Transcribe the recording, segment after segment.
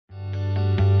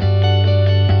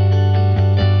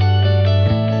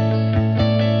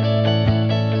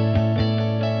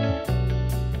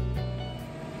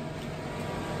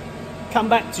come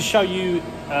back to show you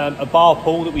a bar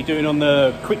pull that we're doing on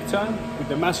the quick turn with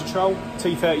the Mazatrol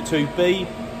T32B.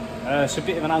 It's a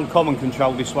bit of an uncommon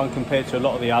control, this one, compared to a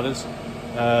lot of the others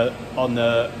on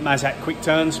the Mazat quick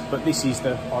turns, but this is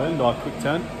the Hyundai quick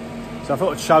turn. So I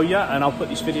thought I'd show you, and I'll put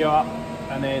this video up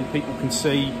and then people can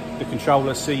see the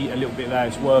controller, see a little bit of how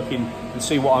it's working and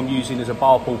see what I'm using as a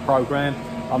bar pull program.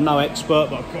 I'm no expert,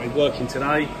 but I've got it working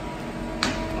today.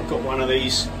 I've got one of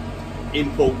these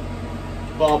import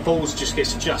bar pulls, just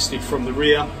gets adjusted from the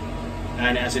rear,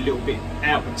 and it has a little bit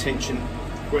outward tension,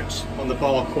 grips on the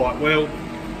bar quite well,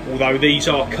 although these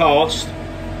are cast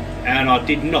and I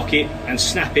did knock it and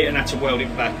snap it and had to weld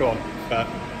it back on. But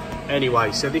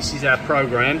anyway, so this is our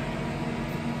program.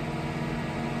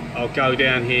 I'll go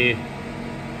down here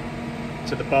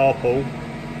to the bar pull.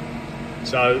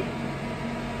 So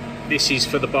this is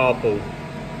for the bar pull.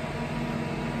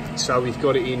 So we've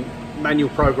got it in manual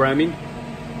programming,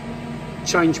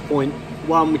 change point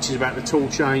 1, which is about the tool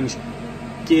change,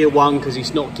 gear 1 because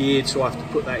it's not geared, so I have to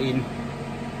put that in,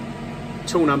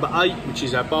 tool number 8, which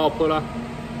is our bar puller,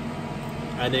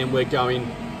 and then we're going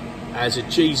as a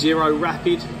G0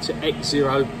 rapid to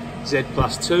X0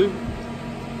 Z+2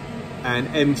 and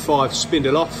M5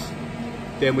 spindle off.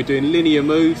 Then we're doing linear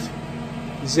move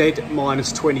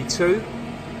Z-22,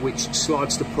 which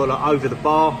slides the puller over the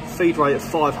bar, feed rate of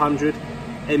 500,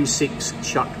 M6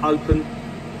 chuck open,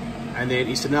 and then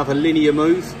it's another linear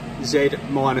move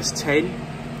Z-10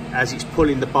 as it's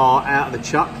pulling the bar out of the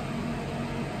chuck,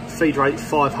 feed rate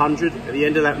 500. At the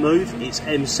end of that move it's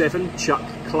M7 chuck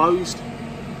closed,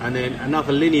 and then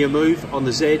another linear move on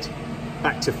the Z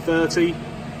back to 30,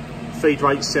 feed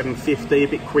rate 750, a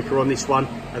bit quicker on this one,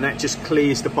 and that just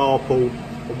clears the bar pull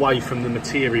away from the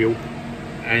material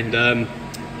and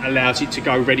allows it to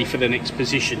go ready for the next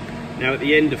position. Now at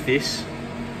the end of this,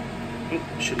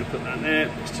 shouldn't have put that there,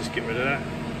 let's just get rid of that.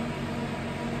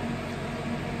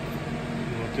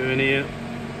 What am I doing here?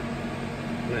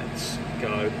 Let's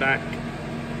go back,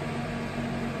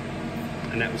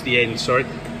 and that was the end, sorry,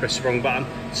 press the wrong button.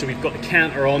 So we've got the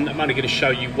counter on. I'm only going to show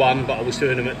you one, but I was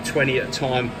doing them at 20 at a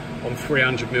time on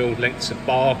 300mm lengths of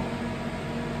bar.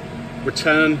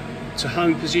 Return to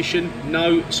home position,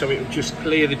 no, so it will just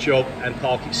clear the job and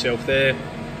park itself there.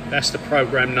 That's the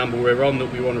program number we're on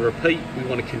that we want to repeat, we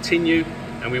want to continue,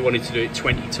 and we wanted to do it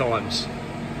 20 times.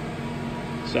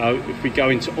 So if we go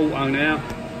into auto now,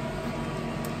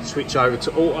 switch over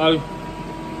to auto,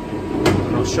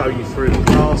 and I'll show you through the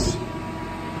class.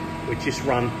 We just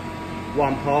run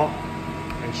one part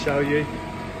and show you.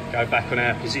 Go back on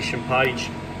our position page.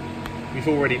 We've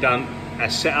already done our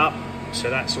setup, so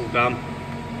that's all done.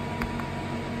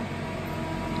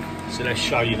 So let's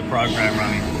show you the program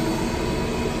running.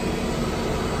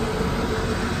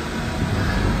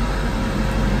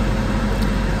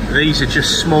 These are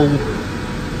just small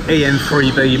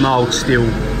EM3B mild steel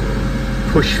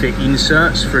push fit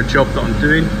inserts for a job that I'm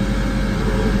doing,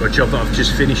 or a job that I've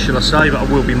just finished, shall I say, but I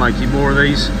will be making more of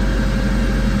these.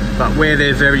 But where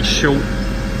they're very short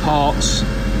parts,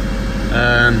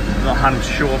 I'm not 100%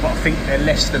 sure, but I think they're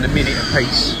less than a minute a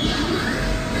piece.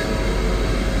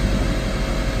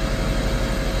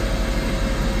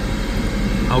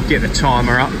 I'll get the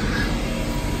timer up.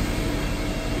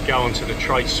 You go onto the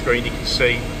trace screen, you can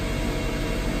see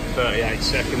 38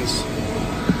 seconds.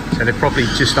 So they're probably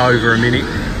just over a minute.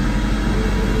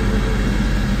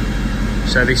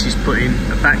 So this is putting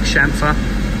a back chamfer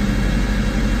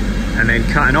and then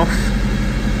cutting off.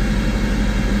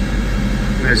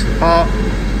 There's the part.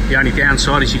 The only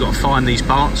downside is you've got to find these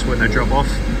parts when they drop off.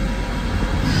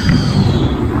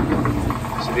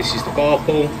 So this is the bar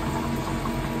pull.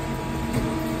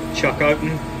 Chuck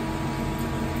open.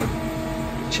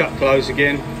 Chuck close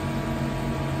again.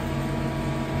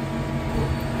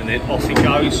 And then off it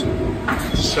goes.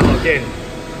 So again.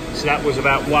 So that was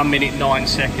about 1 minute 9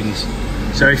 seconds.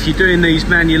 So if you're doing these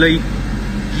manually,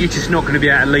 you're just not going to be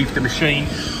able to leave the machine.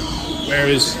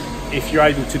 Whereas if you're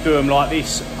able to do them like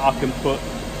this, I can put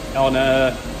on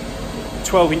a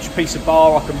 12-inch piece of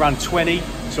bar, I can run 20,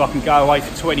 so I can go away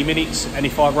for 20 minutes. And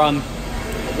if I run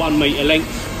a 1 metre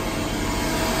length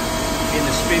in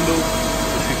the spindle,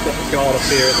 which we've got the guard up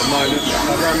here at the moment,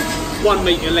 I run 1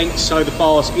 metre length, so the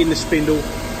bar's in the spindle,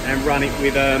 and run it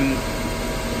with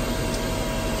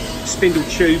spindle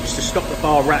tubes to stop the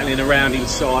bar rattling around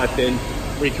inside, then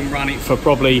we can run it for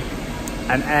probably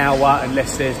an hour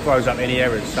unless there throws up any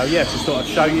errors. So yeah, just thought I'd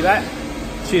show you that.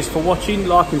 Cheers for watching,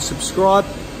 like and subscribe.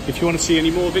 If you want to see any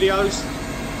more videos,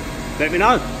 let me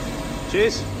know.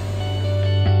 Cheers.